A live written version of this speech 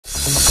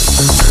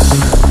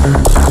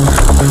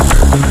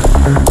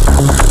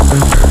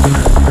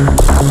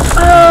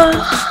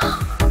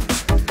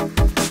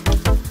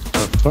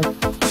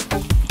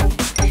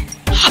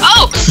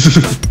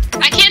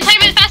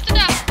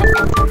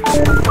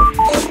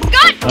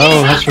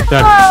Oh, that's what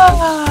that.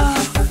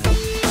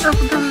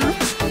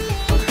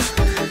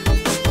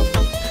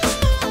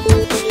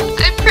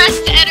 I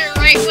pressed enter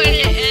right when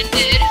it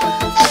ended.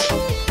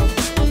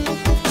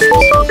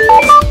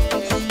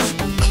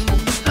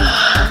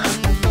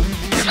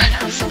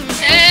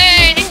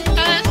 Hey,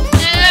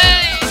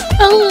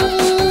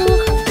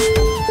 Oh,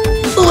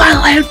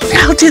 well,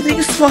 I'll do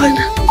this one.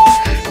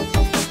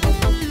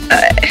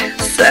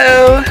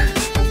 So,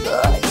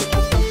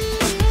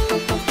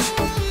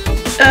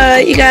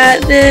 you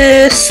got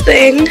this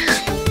thing.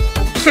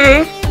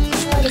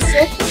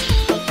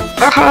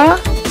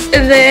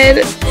 And then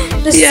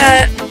you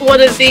got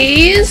one of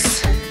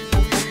these.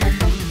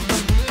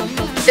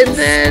 And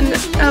then,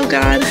 oh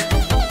god.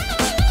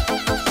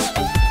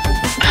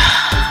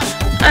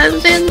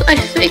 And then I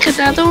think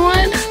another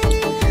one.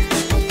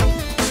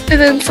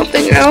 And then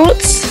something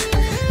else.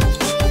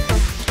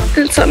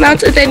 And something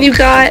else. And then you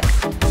got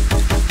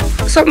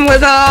something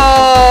with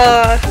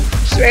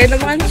just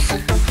random ones.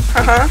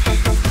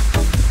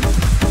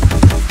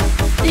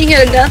 You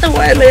get another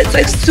one, but it's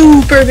like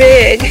super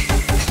big.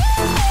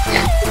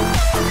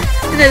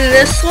 And then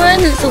this one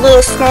is a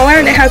little smaller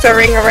and it has a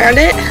ring around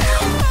it.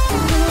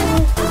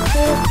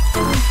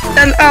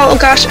 And oh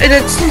gosh, and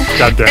it's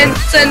and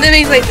so then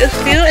it's like this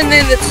view, and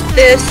then it's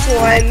this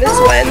one.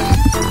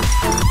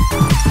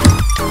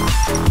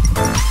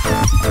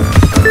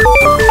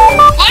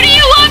 what do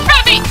you want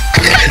from me?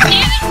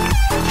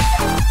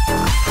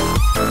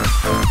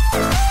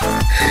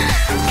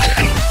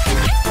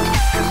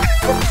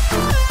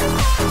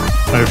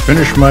 I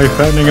finished my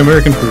fattening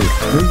American food.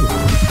 Ooh.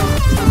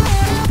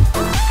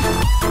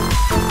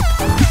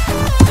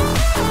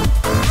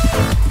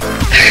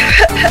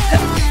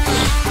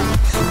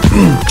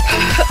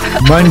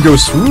 Mine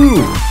goes through.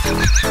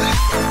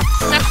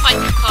 Suck my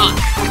cock.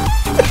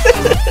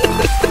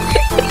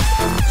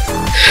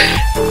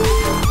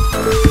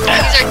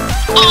 These are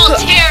all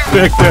terrible.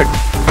 Pick.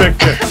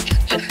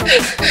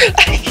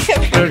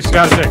 Pick's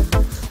got a pick.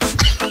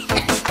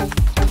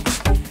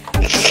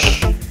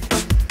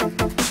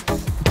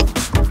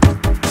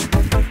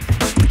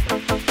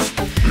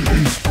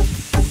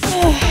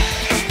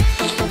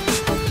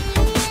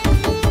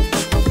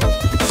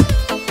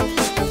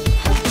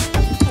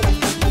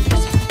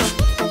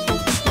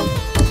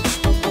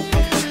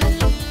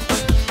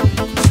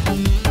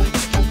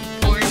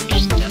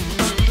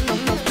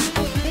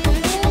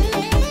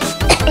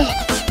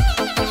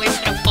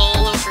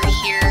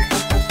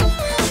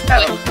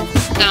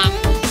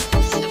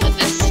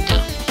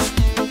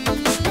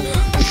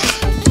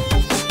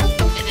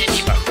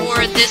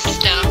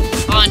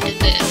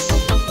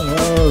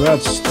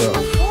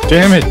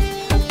 Damn it!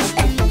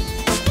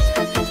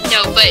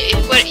 No, but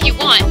what you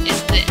want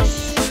is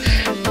this.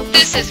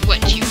 This is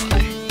what you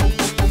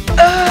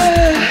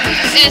are.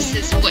 This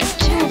is what.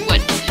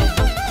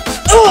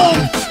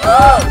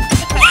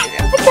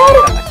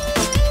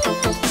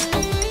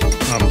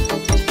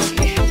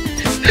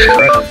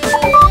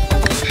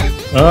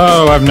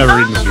 Oh, I've never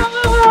eaten sushi.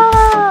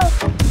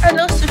 I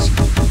know sushi.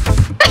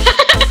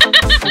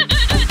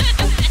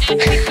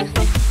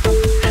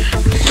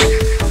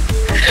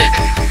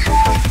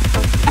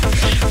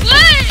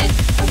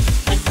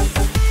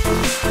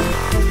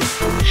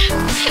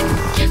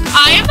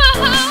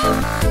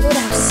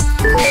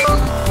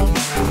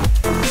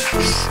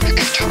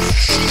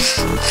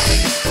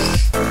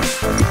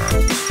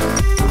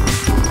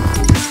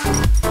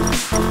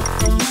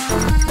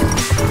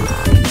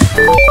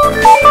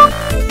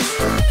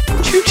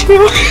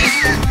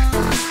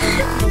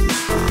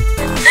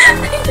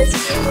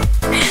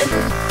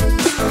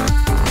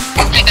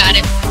 I got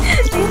it.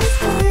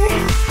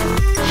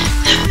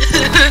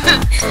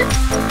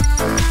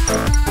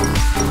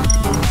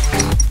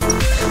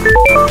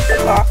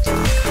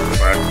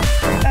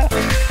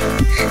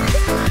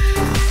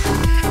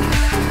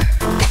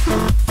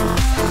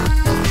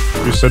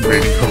 You said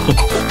baby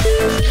hole.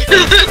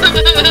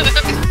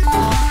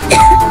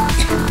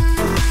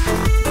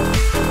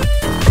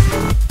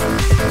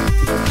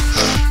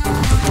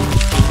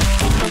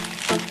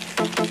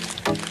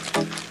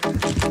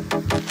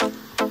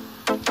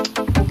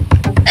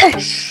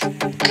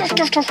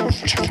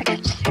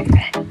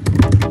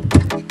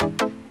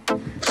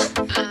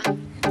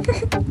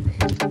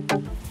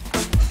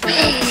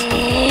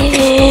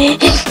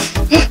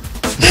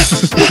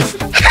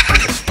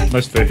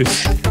 Nice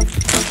face.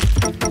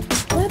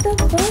 What the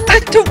fuck? I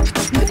don't.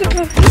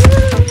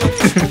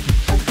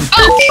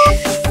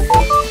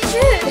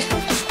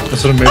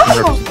 That's an amazing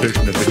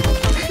representation of it.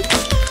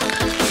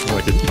 I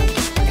like it.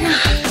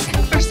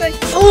 First like,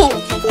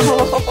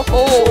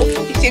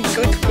 you did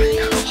good one.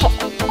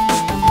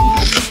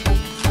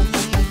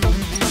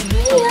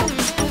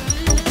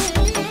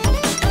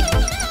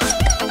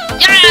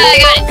 Yeah, I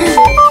got it.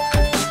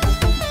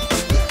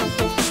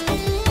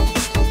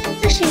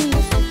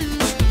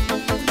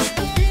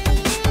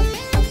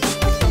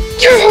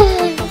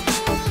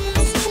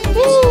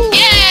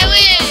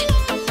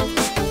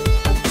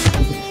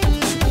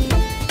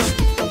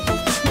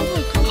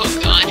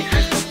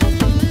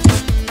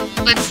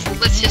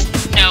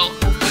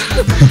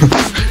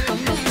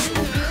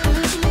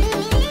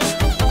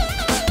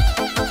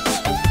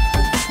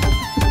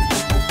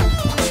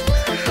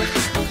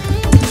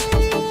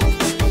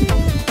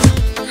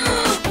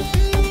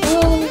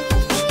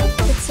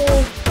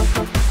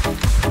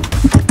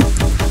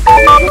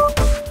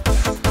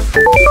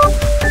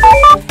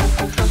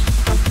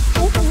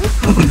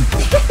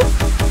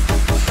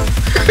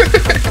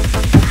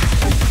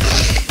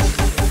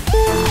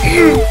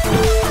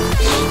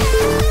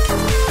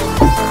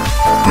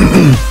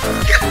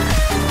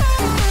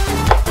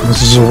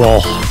 This is a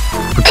wall.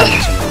 Pretend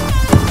it's a wall.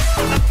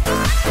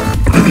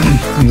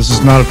 And this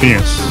is not a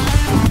penis.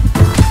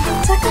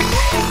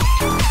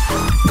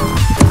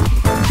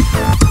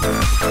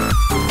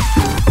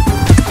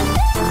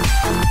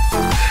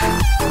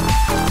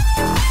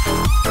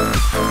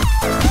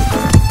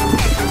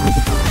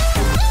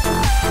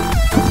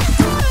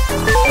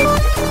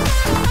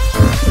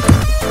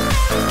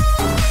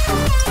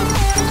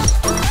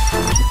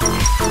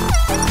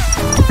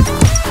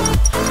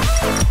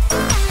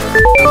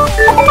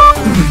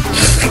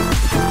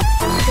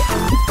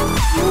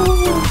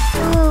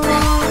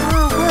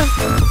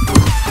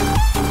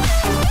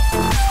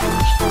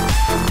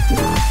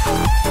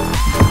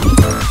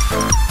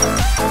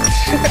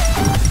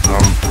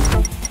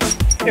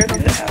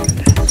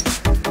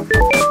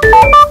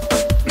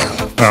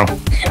 Oh.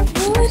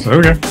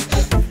 Okay.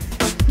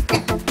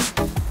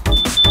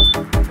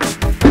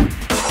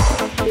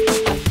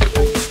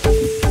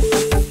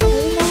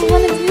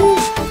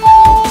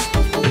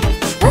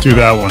 Do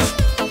that one.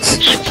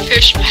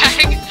 Fish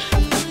bag.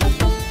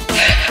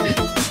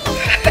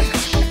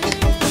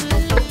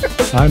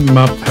 I'm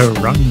a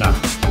piranha.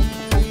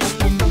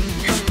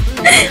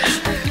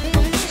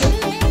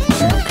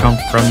 I come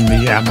from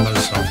the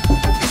Amazon.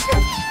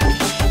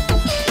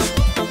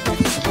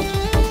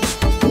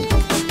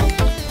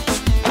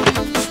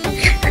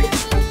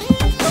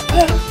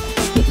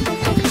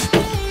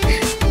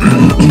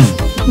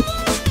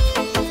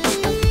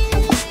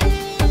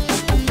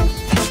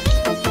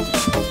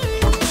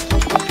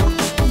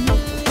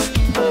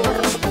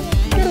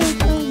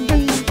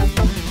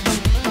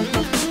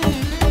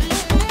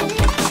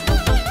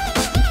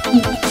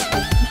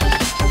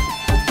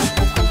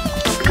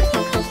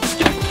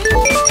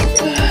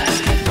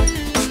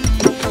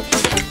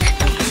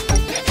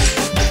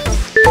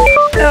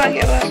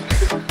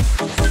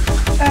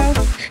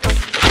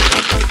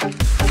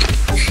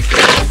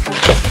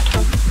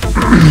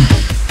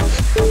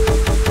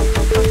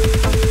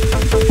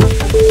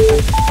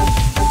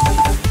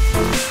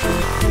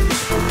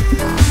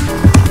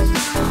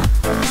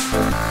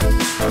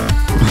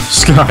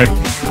 Sky.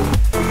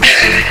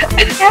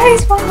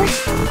 Guys, why?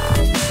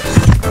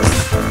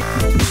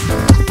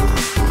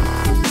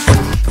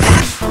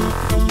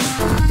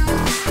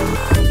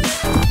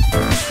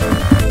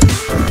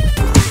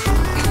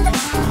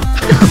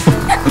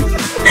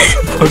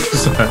 What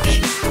is that?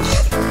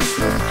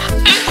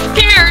 I'm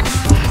scared.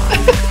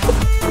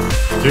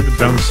 David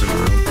Down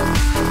syndrome.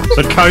 Is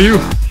that Caillou?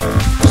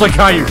 It's like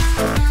Caillou.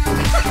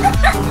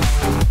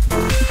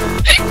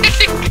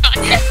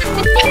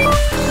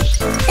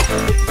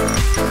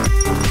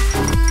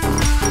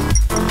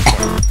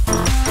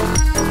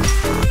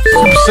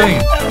 I'm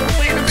saying. Oh,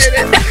 wait a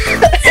minute.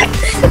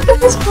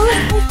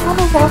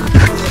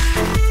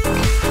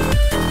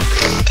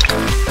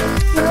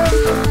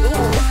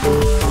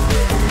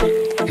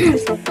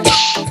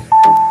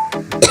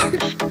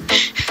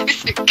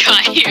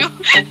 Got you.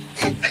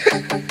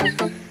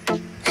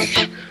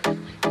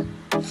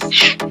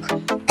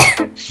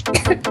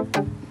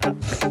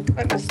 I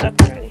messed up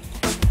already.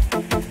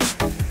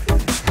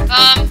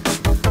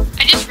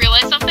 I just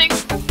realized something.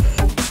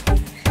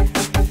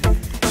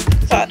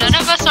 What? None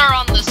of us are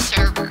on the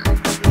server.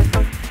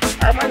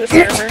 I'm on the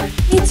server,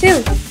 Me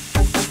too.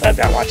 but I'm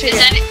not watching it.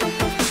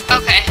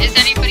 Okay, is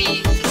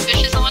anybody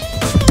suspicious on?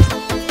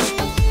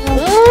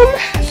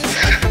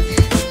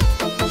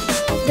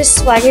 This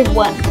swaggered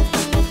what?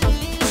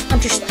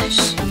 Hunter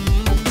slash.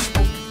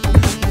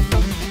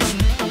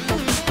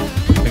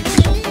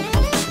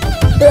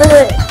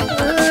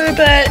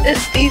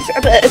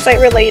 But it's like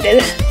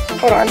related.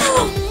 Hold on.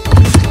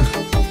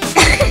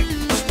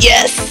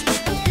 Yes.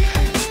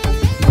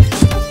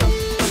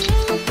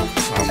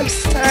 I'm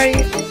sorry.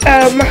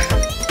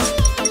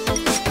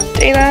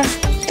 Dana,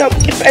 don't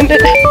get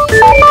offended.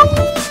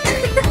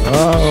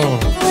 Oh.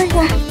 Oh my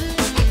god.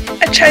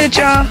 I tried to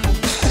draw a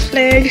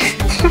flag.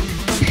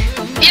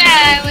 Yeah,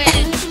 I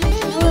win.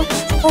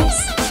 Oh,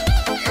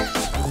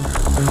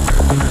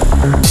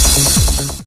 nice.